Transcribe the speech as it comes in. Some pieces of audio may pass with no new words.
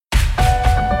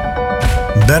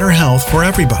better health for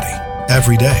everybody,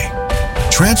 every day.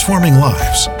 Transforming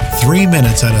lives, 3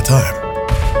 minutes at a time.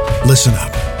 Listen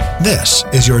up. This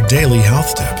is your daily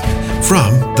health tip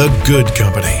from The Good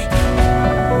Company.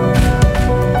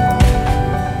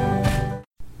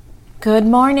 Good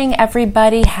morning,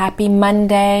 everybody. Happy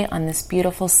Monday on this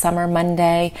beautiful summer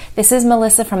Monday. This is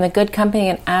Melissa from The Good Company,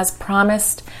 and as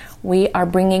promised, we are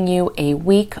bringing you a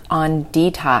week on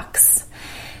detox.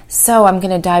 So I'm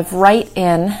going to dive right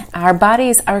in. Our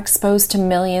bodies are exposed to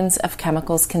millions of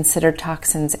chemicals considered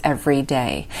toxins every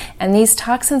day. And these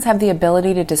toxins have the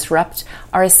ability to disrupt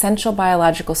our essential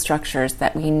biological structures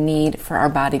that we need for our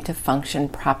body to function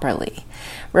properly.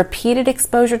 Repeated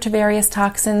exposure to various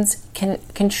toxins can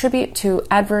contribute to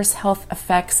adverse health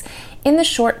effects in the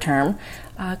short term,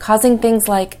 causing things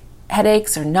like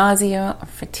headaches or nausea or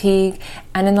fatigue,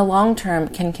 and in the long term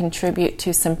can contribute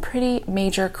to some pretty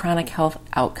major chronic health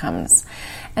outcomes.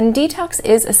 And detox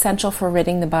is essential for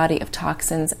ridding the body of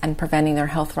toxins and preventing their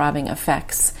health-robbing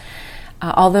effects.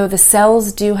 Although the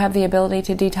cells do have the ability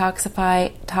to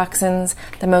detoxify toxins,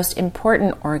 the most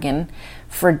important organ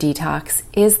for detox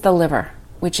is the liver,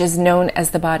 which is known as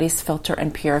the body's filter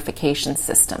and purification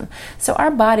system. So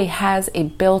our body has a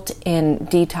built-in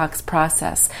detox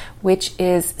process, which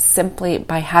is simply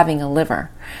by having a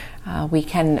liver. We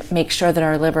can make sure that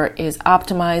our liver is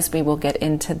optimized. We will get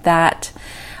into that.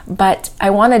 But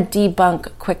I want to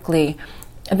debunk quickly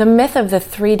the myth of the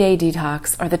 3-day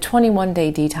detox or the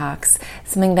 21-day detox,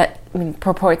 something that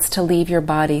purports to leave your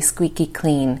body squeaky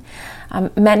clean.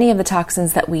 Many of the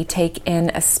toxins that we take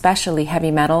in, especially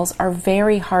heavy metals, are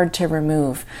very hard to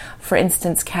remove. For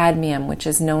instance, cadmium, which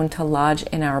is known to lodge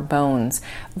in our bones.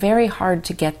 Very hard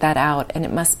to get that out, and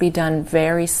it must be done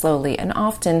very slowly and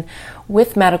often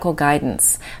with medical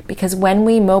guidance. Because when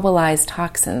we mobilize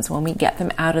toxins, when we get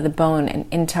them out of the bone and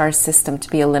into our system to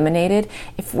be eliminated,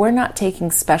 if we're not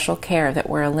taking special care that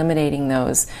we're eliminating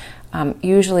those,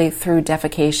 usually through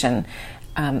defecation,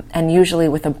 and usually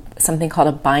with something called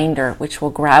a binder, which will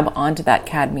grab onto that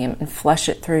cadmium and flush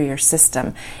it through your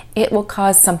system, it will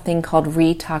cause something called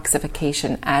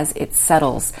retoxification as it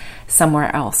settles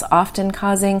somewhere else, often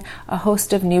causing a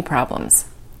host of new problems.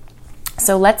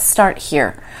 So let's start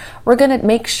here. We're going to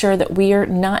make sure that we are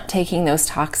not taking those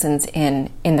toxins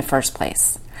in the first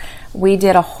place. We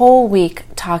did a whole week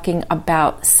talking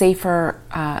about safer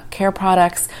care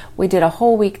products. We did a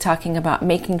whole week talking about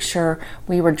making sure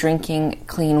we were drinking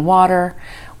clean water.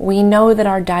 We know that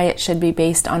our diet should be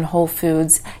based on whole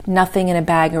foods, nothing in a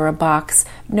bag or a box,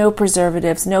 no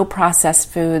preservatives, no processed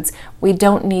foods. We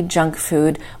don't need junk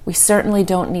food. We certainly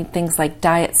don't need things like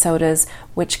diet sodas,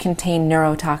 which contain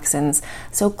neurotoxins.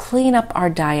 So clean up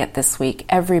our diet this week,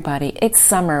 everybody. It's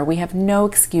summer. We have no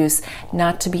excuse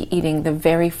not to be eating the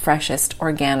very freshest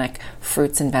organic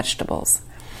fruits and vegetables.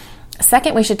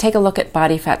 Second, we should take a look at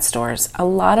body fat stores. A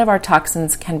lot of our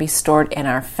toxins can be stored in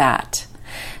our fat.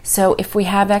 So if we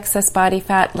have excess body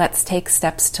fat, let's take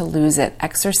steps to lose it.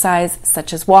 Exercise,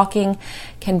 such as walking,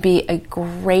 can be a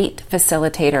great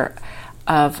facilitator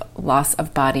of loss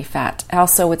of body fat.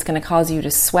 Also, it's going to cause you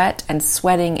to sweat, and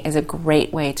sweating is a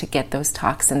great way to get those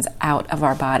toxins out of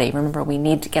our body. Remember, we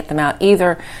need to get them out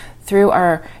either through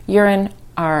our urine,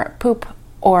 our poop,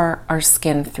 or our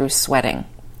skin through sweating.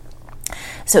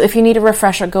 So if you need a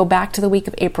refresher, go back to the week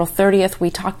of April 30th. We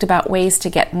talked about ways to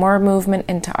get more movement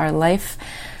into our life.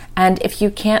 And if you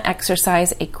can't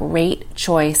exercise, a great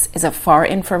choice is a far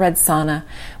infrared sauna,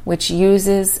 which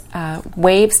uses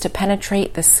waves to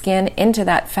penetrate the skin into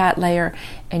that fat layer,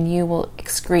 and you will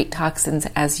excrete toxins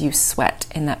as you sweat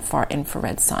in that far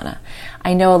infrared sauna.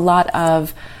 I know a lot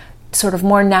of sort of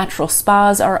more natural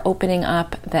spas are opening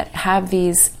up that have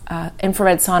these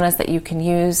infrared saunas that you can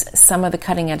use. Some of the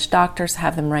cutting edge doctors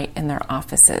have them right in their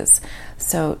offices.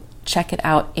 So check it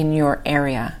out in your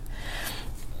area.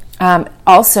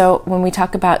 Also, when we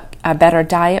talk about a better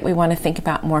diet, we want to think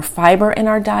about more fiber in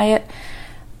our diet.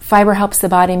 Fiber helps the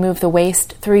body move the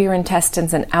waste through your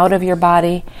intestines and out of your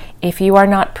body. If you are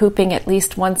not pooping at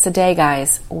least once a day,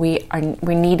 guys, we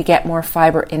need to get more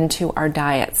fiber into our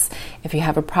diets. If you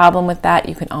have a problem with that,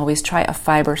 you can always try a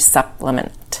fiber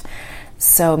supplement.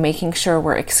 So making sure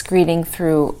we're excreting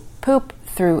through poop,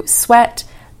 through sweat,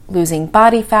 losing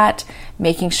body fat,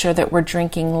 making sure that we're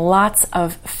drinking lots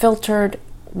of filtered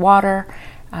water.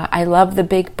 I love the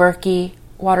Big Berkey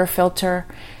water filter.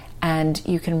 And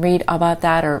you can read about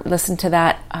that or listen to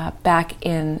that back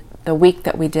in the week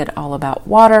that we did all about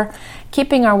water.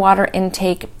 Keeping our water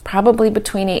intake probably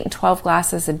between 8 and 12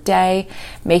 glasses a day,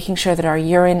 making sure that our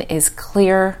urine is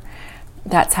clear.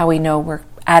 That's how we know we're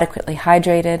adequately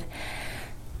hydrated.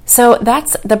 So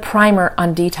that's the primer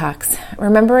on detox.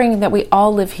 Remembering that we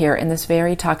all live here in this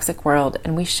very toxic world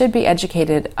and we should be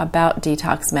educated about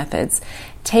detox methods.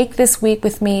 Take this week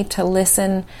with me to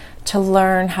listen, to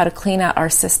learn how to clean out our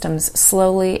systems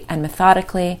slowly and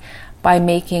methodically by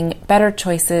making better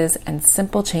choices and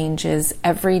simple changes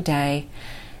every day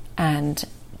and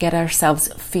get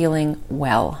ourselves feeling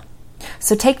well.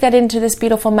 So take that into this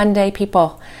beautiful Monday,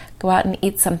 people. Go out and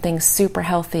eat something super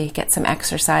healthy, get some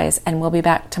exercise, and we'll be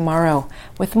back tomorrow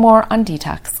with more on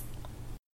detox.